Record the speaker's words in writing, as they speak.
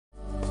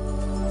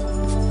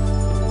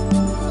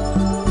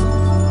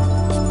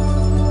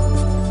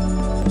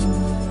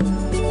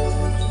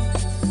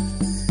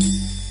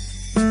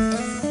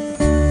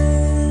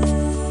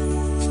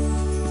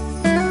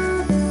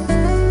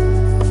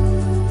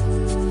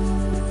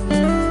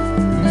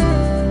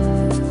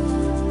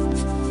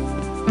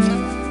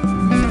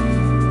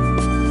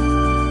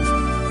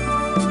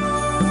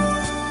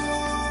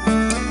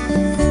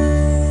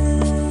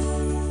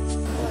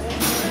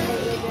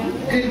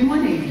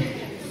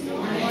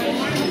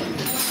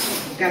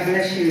God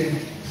bless you.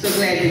 So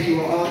glad that you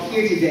are all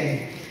here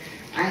today.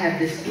 I have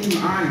the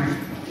esteemed honor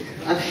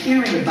of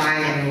sharing the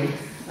bio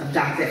of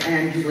Dr.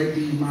 Angela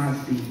D.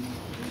 Mosby.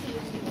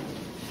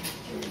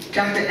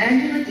 Dr.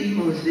 Angela D.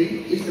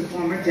 Mosby is the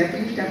former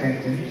Deputy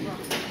Director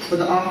for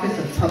the Office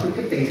of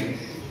Public Affairs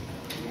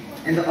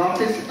and the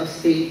Office of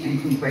State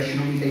and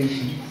Congressional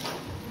Relations.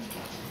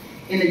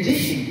 In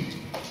addition,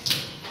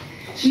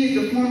 she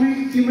is the former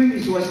Human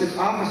Resources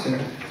Officer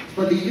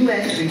for the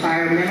U.S.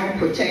 Environmental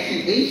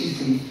Protection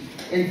Agency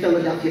in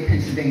Philadelphia,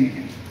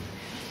 Pennsylvania.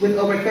 With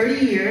over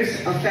 30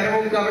 years of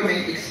federal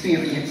government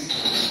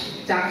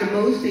experience, Dr.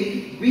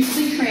 Mosby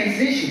recently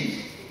transitioned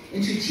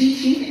into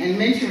teaching and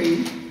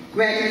mentoring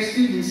graduate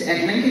students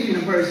at Lincoln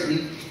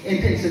University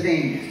in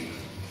Pennsylvania.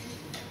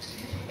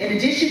 In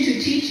addition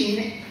to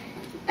teaching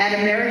at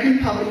American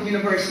Public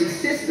University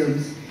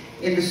Systems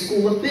in the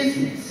School of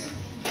Business,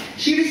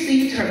 she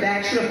received her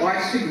Bachelor of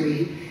Arts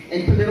degree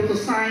in Political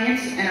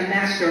Science and a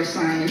Master of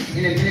Science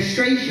in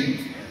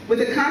Administration with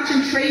a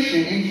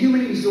concentration in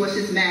Human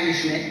Resources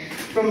Management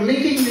from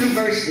Lincoln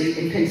University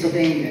in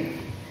Pennsylvania.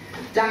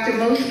 Dr.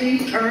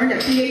 Mosby earned a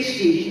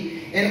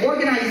Ph.D. in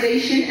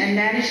Organization and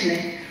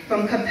Management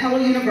from Capella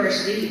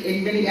University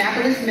in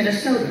Minneapolis,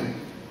 Minnesota.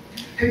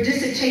 Her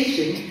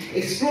dissertation,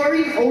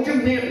 Exploring Older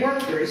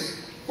Workers'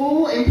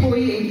 Full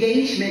Employee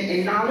Engagement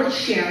and Knowledge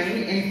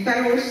Sharing in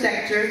Federal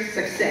Sector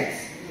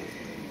Success,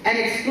 an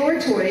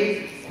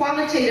exploratory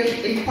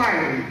qualitative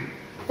inquiry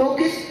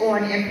focused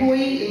on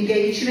employee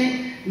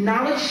engagement,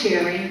 knowledge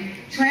sharing,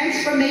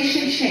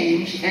 transformation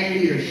change, and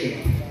leadership.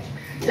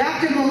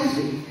 Dr.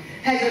 Mosby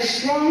has a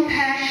strong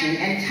passion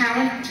and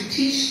talent to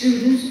teach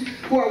students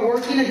who are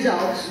working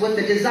adults with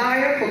a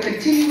desire for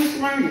continuous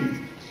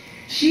learning.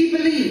 She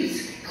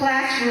believes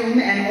classroom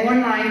and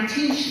online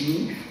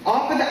teaching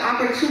offer the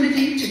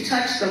opportunity to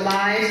touch the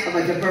lives of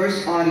a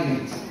diverse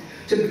audience,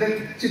 to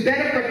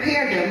better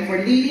prepare them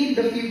for leading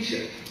the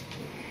future.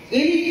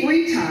 Any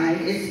free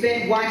time is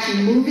spent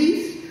watching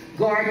movies,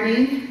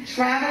 gardening,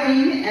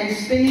 traveling, and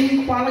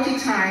spending quality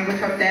time with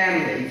her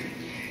family.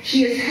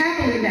 She is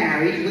happily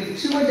married with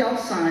 2 adult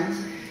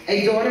sons,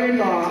 a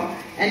daughter-in-law,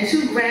 and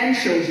 2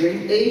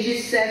 grandchildren,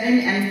 ages 7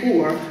 and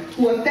 4,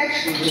 who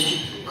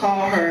affectionately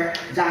call her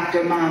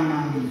Dr.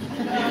 Mom.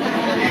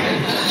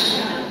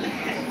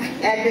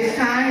 At this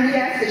time, we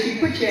ask that you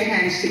put your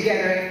hands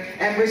together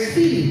and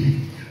receive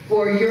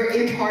for your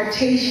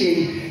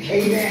impartation,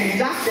 amen,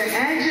 Dr.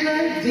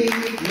 Angela D.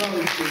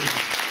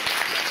 Mosby.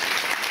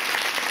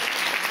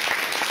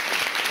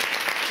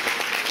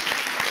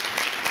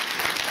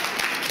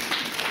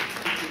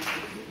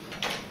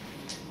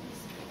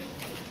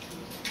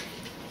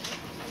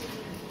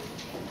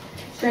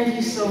 Thank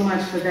you so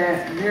much for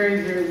that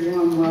very, very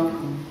warm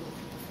welcome.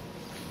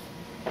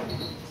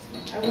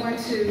 I want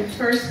to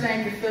first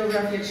thank the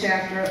Philadelphia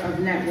chapter of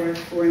Network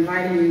for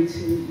inviting me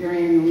to your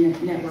annual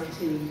Network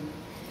team.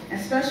 And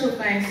special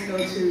thanks go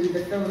to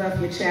the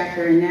Philadelphia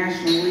chapter and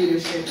national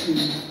leadership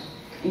team,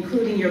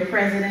 including your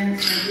president,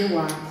 Cynthia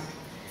Watts,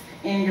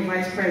 and your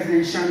vice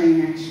president,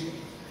 Charmaine Ashley.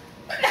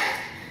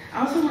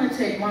 I also want to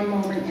take one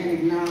moment and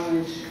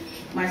acknowledge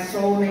my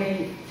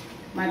soulmate,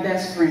 my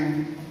best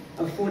friend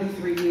of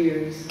 43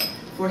 years,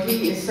 for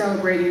he is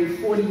celebrating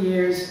 40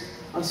 years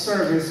of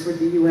service with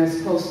the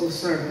U.S. Postal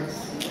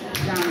Service,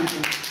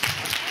 Jonathan.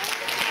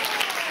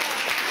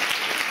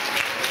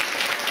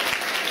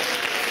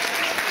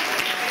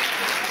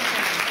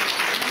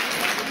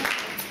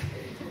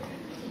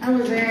 I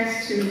was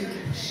asked to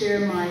share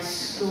my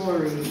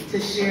story, to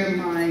share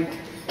my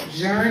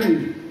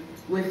journey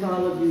with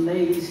all of you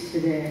ladies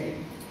today.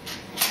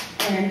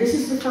 And this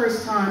is the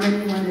first time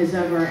anyone has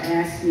ever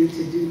asked me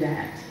to do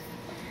that.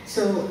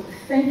 So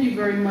thank you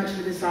very much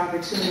for this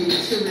opportunity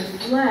to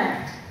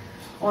reflect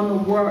on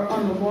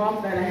the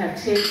walk that I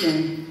have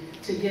taken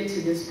to get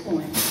to this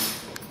point.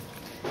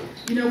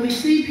 You know, we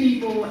see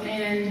people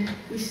and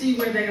we see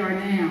where they are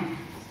now.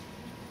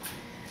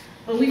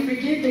 But we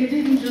forget they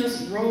didn't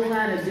just roll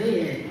out of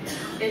bed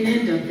and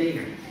end up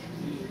there.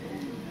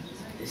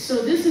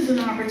 So this is an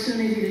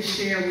opportunity to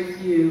share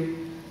with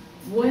you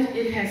what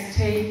it has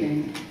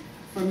taken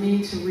for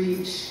me to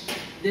reach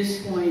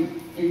this point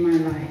in my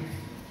life.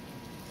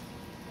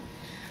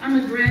 I'm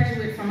a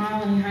graduate from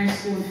Albany High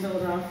School in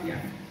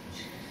Philadelphia,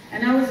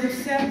 and I was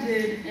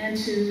accepted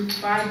into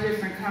 5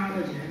 different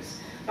colleges,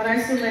 but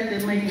I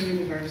selected Lincoln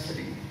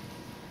University.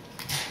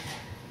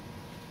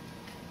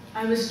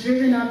 I was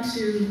driven up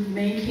to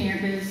main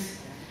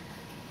campus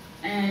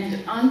and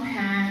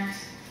unpacked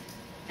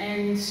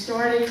and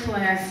started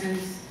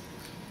classes,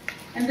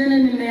 and then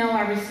in the mail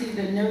I received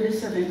a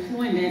notice of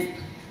employment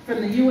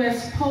from the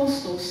U.S.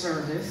 Postal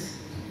Service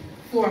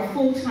for a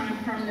full-time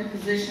permanent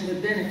position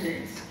with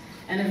benefits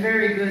and a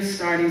very good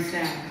starting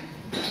salary.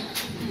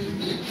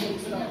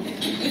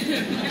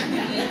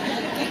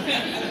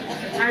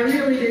 I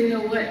really didn't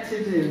know what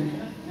to do.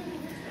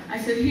 I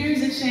said,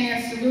 here's a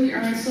chance to really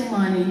earn some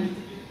money.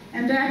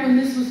 And back when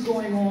this was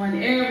going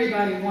on,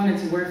 everybody wanted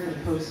to work for the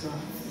post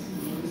office.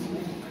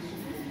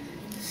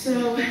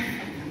 So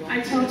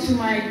I talked to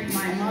my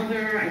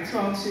mother, I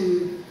talked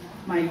to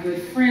my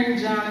good friend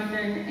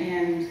Jonathan,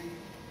 and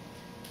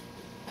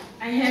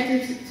I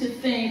had to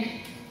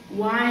think,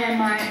 why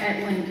am I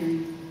at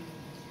Lincoln?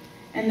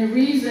 And the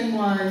reason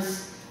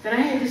was that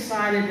I had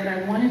decided that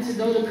I wanted to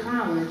go to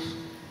college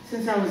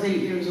since I was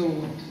 8 years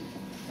old.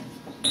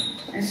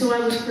 And so I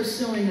was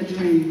pursuing a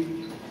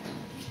dream.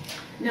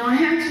 Now I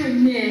have to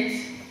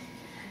admit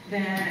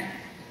that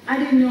I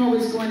didn't know I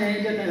was going to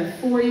end up at a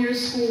 4-year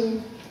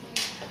school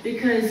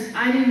because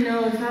I didn't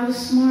know if I was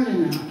smart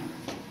enough.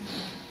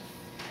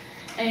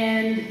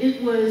 And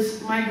it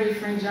was my good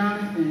friend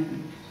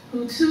Jonathan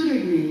who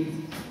tutored me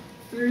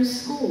through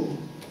school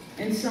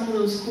in some of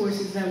those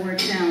courses that were a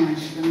challenge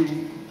for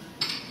me.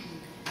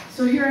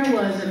 So here I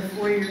was at a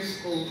 4-year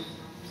school.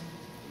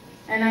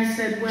 And I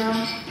said,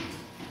 well,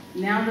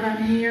 now that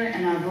I'm here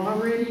and I've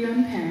already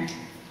unpacked,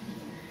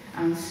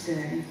 I'll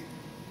stay.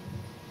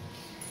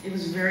 It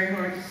was a very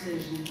hard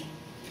decision.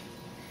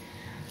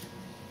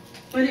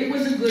 But it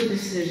was a good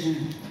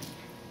decision.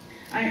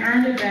 I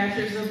earned a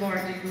Bachelor's of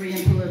Art degree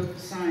in political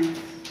science.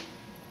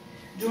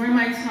 During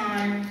my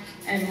time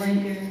at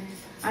Lincoln,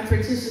 I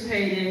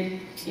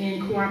participated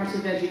in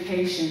cooperative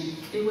education.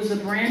 It was a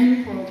brand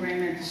new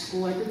program at the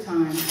school at the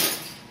time,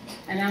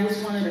 and I was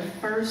one of the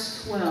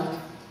first 12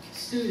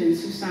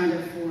 students who signed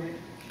up for it.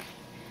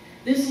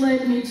 This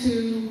led me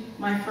to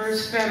my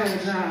first federal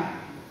job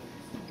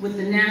with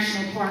the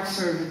National Park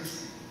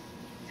Service.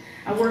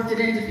 I worked at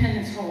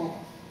Independence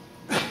Hall,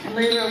 and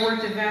later I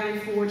worked at Valley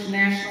Forge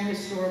National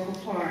Historical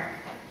Park,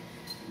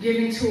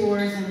 giving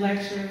tours and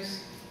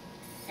lectures,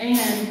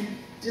 and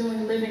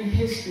doing living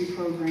history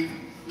programs.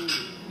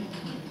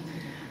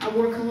 I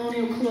wore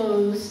colonial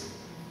clothes,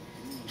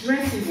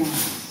 dressy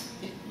ones,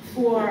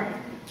 for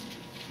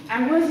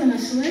I wasn't a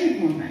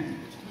slave woman.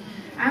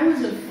 I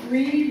was a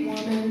free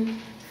woman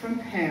from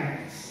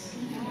Paris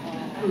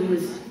who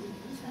was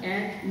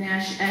at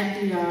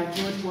the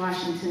George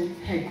Washington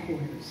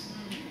headquarters,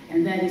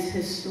 and that is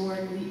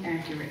historically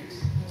accurate.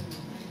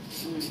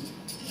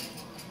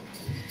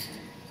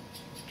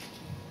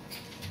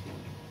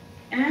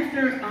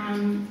 After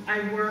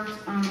I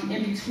worked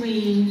in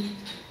between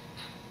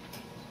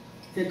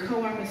the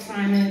co-op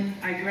assignment,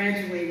 I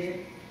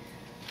graduated.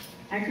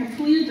 I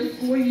completed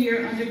the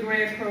 4-year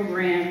undergrad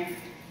program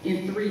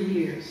in 3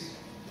 years.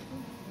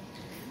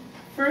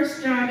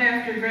 First job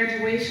after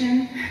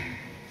graduation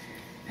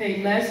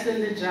paid less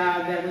than the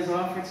job that was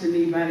offered to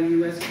me by the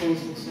U.S.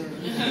 Postal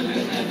Service.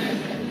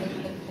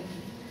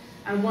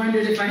 I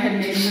wondered if I had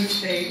made a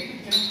mistake.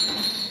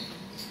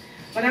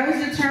 But I was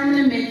determined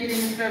to make it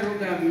in the federal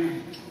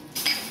government.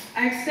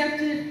 I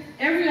accepted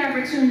every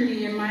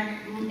opportunity in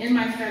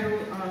my federal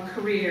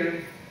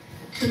career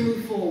to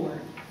move forward.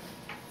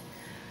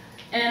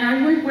 And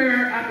I went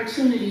where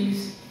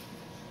opportunities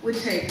would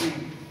take me.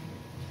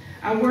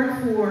 I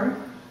worked for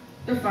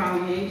the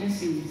following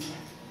agencies.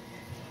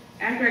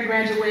 After I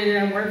graduated,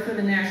 I worked for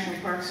the National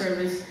Park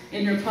Service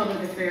in their Public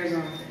Affairs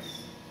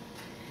Office.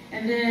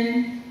 And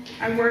then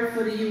I worked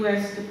for the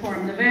U.S.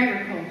 Department of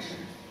Agriculture.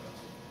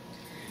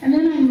 And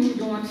then I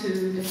moved on to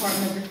the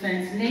Department of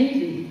Defense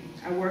Navy.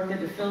 I worked at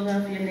the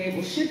Philadelphia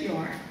Naval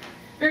Shipyard.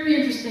 Very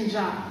interesting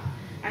job.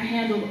 I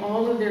handled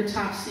all of their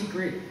top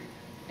secret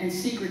and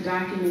secret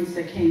documents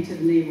that came to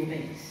the naval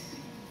base.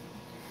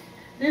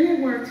 Then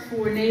I worked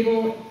for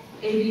Naval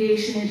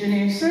Aviation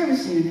Engineering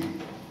Service Unit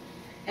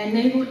and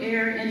Naval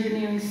Air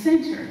Engineering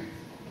Center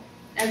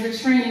as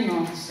a training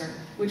officer,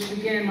 which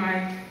began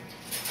my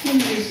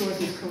human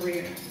resources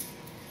career.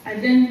 I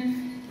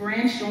then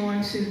branched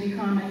on to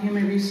become a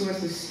human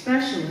resources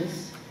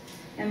specialist,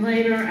 and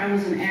later I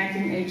was an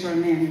acting HR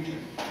manager.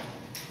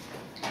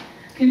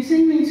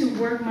 Continuing to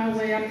work my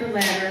way up the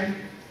ladder,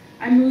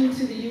 I moved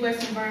to the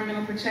U.S.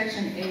 Environmental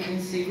Protection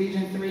Agency,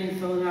 Region 3 in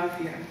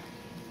Philadelphia.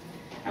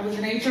 I was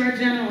an HR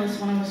generalist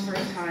when I was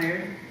first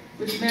hired,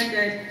 which meant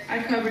that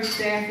I covered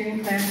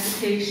staffing,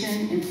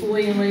 classification,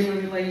 employee and labor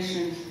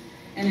relations,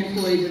 and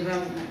employee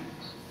development.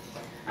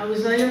 I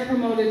was later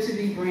promoted to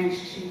be branch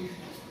chief.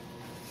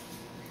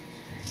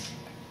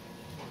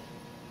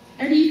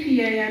 At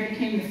EPA, I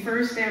became the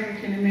first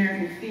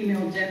African-American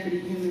female deputy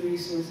human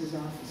resources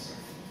officer.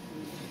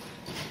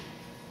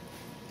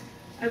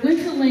 I went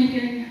to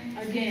Lincoln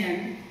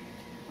again,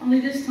 only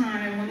this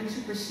time I wanted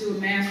to pursue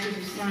a Master's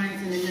of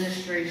Science in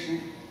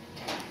Administration.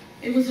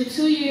 It was a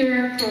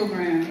 2-year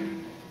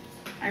program.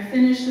 I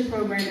finished the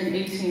program in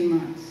 18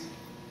 months.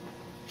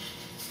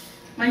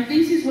 My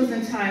thesis was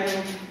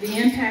entitled, The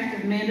Impact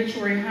of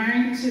Mandatory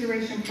Hiring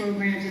Consideration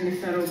Programs in the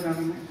Federal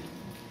Government,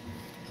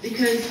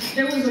 because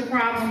there was a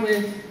problem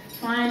with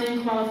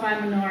finding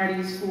qualified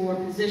minorities for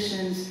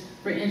positions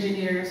for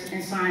engineers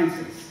and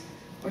scientists,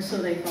 or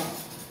so they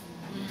thought.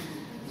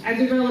 I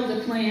developed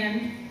a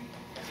plan.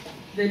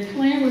 The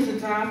plan was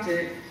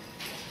adopted.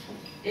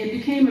 It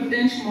became a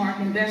benchmark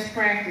and best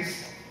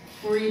practice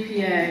for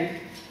EPA.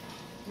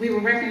 We were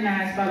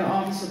recognized by the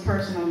Office of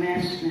Personnel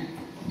Management.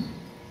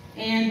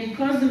 And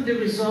because of the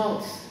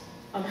results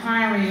of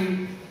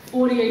hiring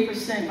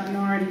 48%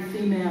 minority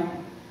female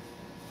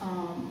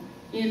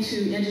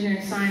into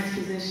engineering science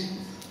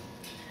positions,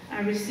 I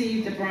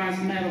received the bronze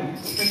medal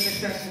for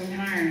successfully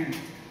hiring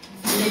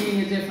and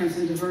making a difference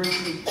in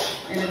diversity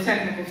in the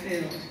technical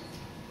field.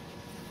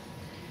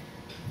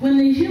 When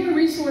the Human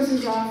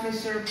Resources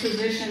Officer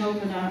position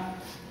opened up,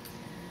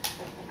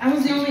 I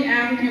was the only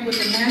applicant with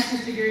a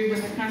master's degree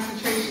with a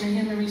concentration in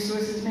Human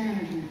Resources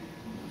Management.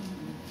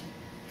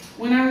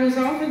 When I was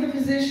offered the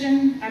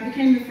position, I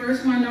became the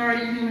first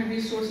minority Human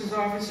Resources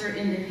Officer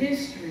in the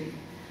history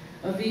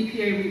of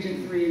EPA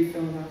Region 3 in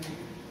Philadelphia.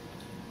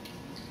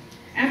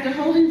 After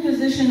holding the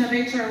position of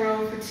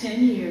HRO for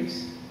 10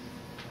 years,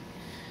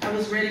 I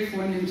was ready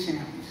for a new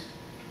challenge.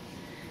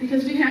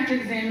 Because we have to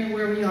examine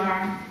where we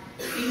are,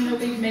 even though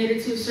we've made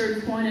it to a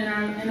certain point in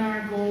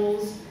our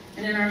goals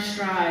and in our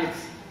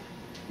strides.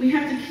 We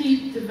have to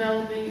keep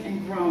developing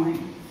and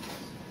growing.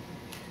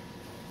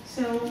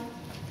 So,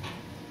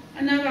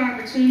 another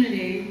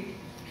opportunity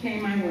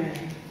came my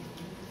way.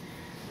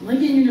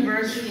 Lincoln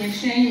University and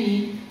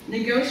Cheney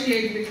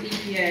negotiated with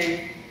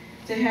EPA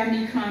to have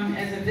me come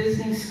as a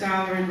visiting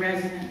scholar in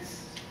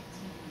residence.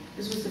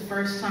 This was the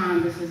first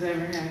time this has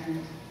ever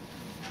happened.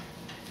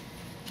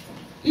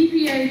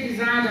 EPA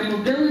designed a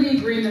mobility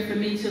agreement for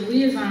me to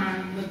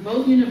liaison with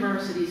both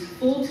universities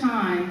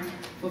full-time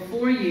for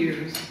 4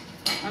 years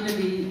under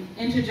the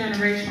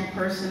Intergenerational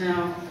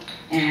Personnel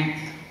Act,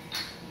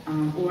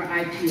 or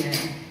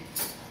IPA.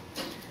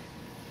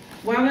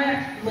 While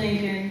at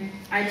Lincoln,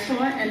 I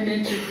taught and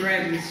mentored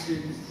graduate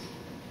students.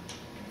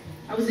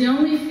 I was the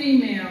only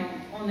female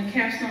on the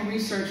Capstone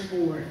Research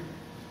Board,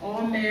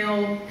 all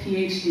male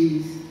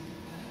PhDs.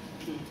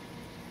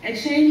 At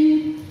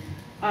Cheney,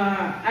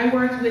 I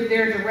worked with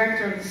their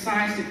director of the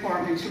science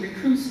department to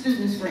recruit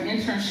students for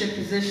internship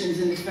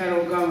positions in the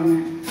federal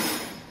government.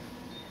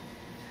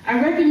 I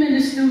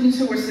recommended students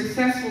who were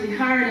successfully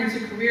hired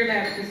into career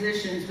ladder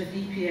positions with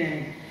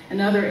EPA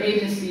and other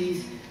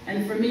agencies,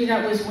 and for me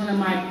that was one of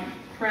my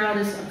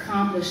proudest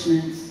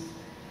accomplishments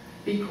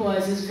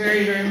because it's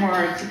very, very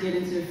hard to get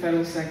into the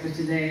federal sector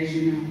today, as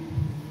you know.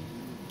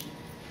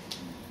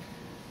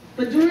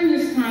 But during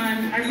this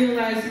time, I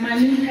realized my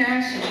new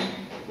passion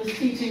was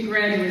teaching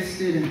graduate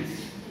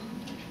students.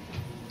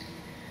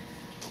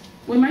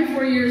 When my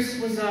 4 years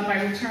was up,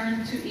 I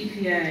returned to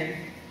EPA,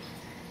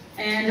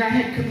 and I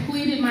had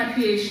completed my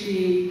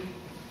PhD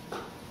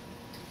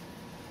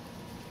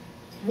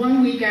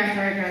 1 week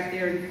after I got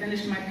there and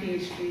finished my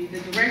PhD. The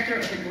director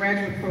of the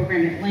graduate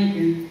program at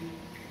Lincoln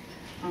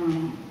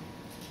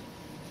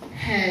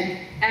had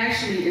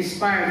actually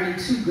inspired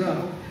me to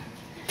go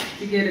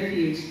to get a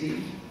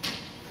PhD.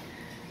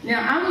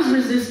 Now, I was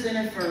resistant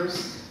at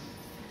first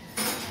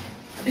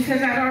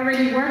because I'd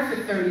already worked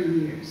for 30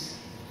 years.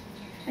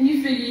 And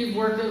you figure you've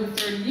worked over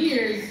 30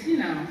 years, you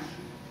know,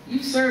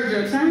 you've served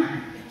your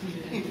time.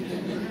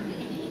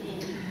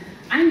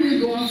 I knew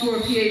going for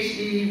a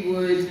PhD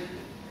would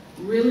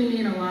really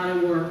mean a lot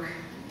of work.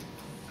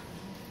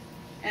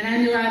 And I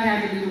knew I'd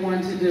have to be the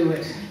one to do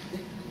it.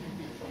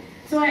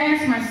 So I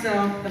asked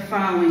myself the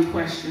following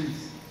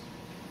questions.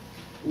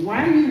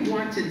 Why do you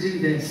want to do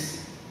this?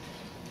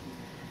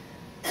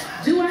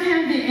 Do I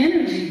have the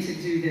energy to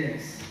do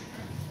this?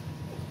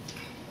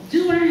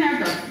 Do I have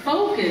the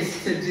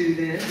focus to do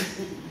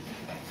this?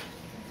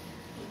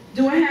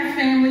 Do I have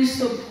family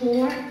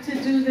support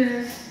to do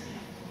this?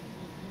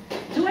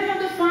 Do I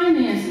have the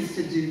finances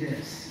to do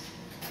this?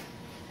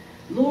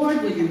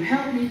 Lord, will you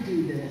help me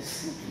do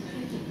this?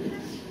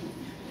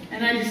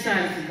 And I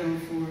decided to go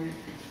for it.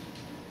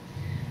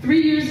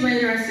 3 years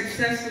later, I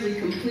successfully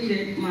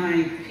completed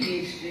my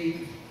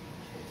PhD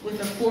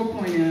with a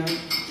 4.0.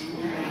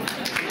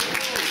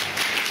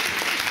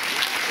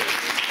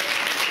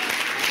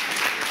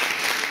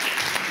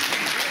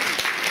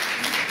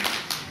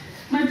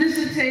 My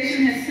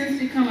dissertation has since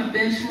become a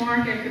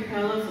benchmark at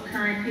Capella for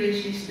current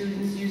PhD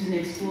students using the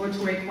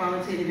exploratory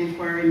qualitative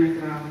inquiry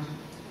methodology.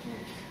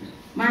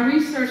 My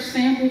research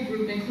sample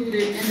group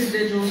included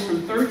individuals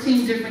from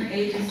 13 different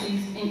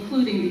agencies,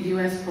 including the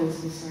U.S.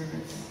 Postal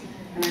Service.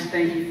 And I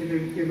thank you for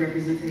your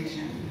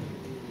representation.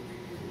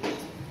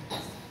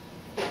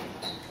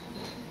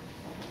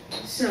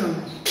 So,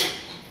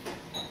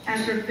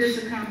 after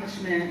this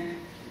accomplishment,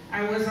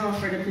 I was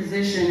offered a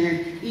position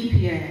at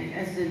EPA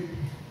as the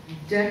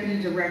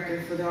Deputy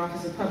Director for the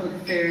Office of Public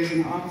Affairs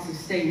and the Office of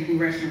State and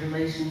Congressional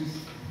Relations.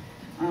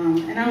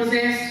 And I was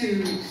asked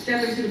to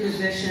step into the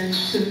position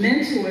to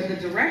mentor the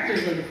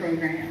directors of the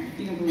program, if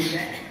you can believe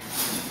that.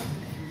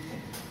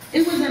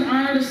 It was an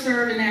honor to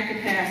serve in that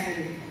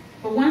capacity.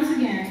 But once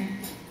again,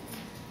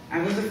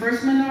 I was the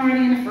first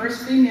minority and the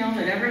first female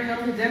that ever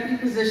held the deputy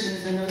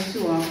positions in those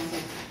two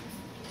offices.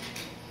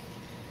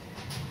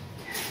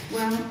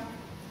 Well,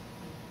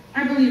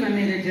 I believe I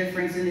made a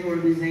difference in the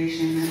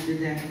organization as the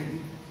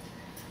deputy.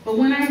 But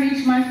when I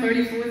reached my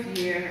 34th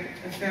year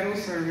of federal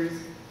service,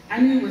 I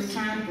knew it was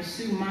time to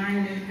pursue my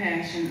new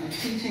passion of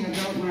teaching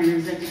adult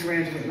learners at the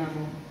graduate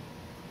level.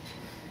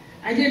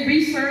 I did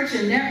research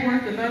and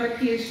networked with other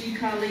PhD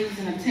colleagues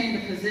and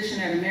obtained a position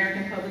at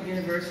American Public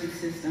University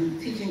System,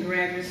 teaching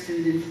graduate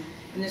students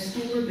in the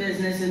School of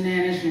Business and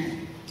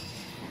Management.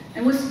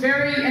 And what's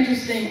very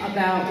interesting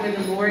about where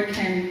the Lord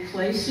can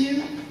place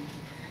you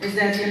is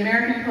that the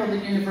American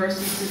Public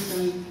University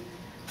system,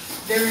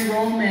 their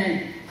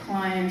enrollment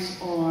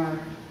clients are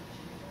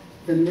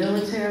the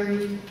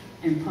military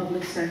and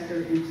public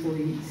sector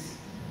employees.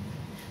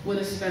 What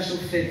a special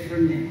fit for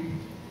me.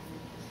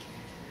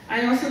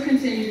 I also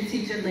continue to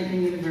teach at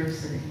Lincoln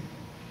University.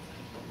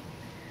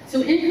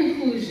 So in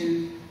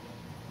conclusion,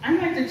 I'd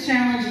like to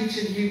challenge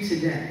each of you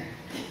today.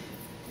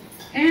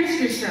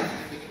 Ask yourself,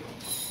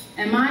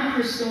 am I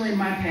pursuing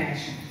my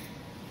passion?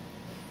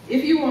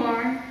 If you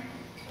are,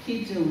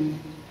 keep doing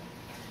it.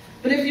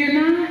 But if you're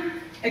not,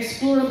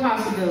 explore the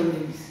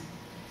possibilities.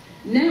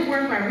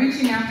 Network by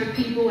reaching out to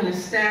people and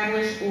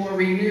establish or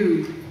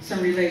renew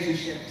some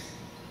relationships.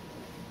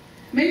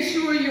 Make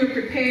sure you're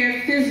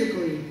prepared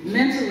physically,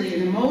 mentally,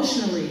 and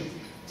emotionally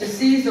to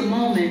seize the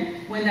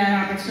moment when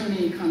that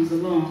opportunity comes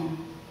along.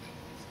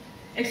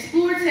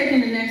 Explore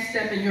taking the next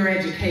step in your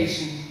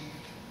education.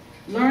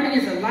 Learning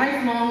is a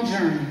lifelong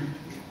journey.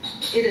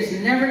 It is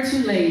never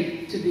too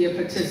late to be a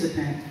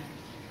participant.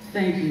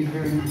 Thank you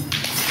very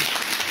much.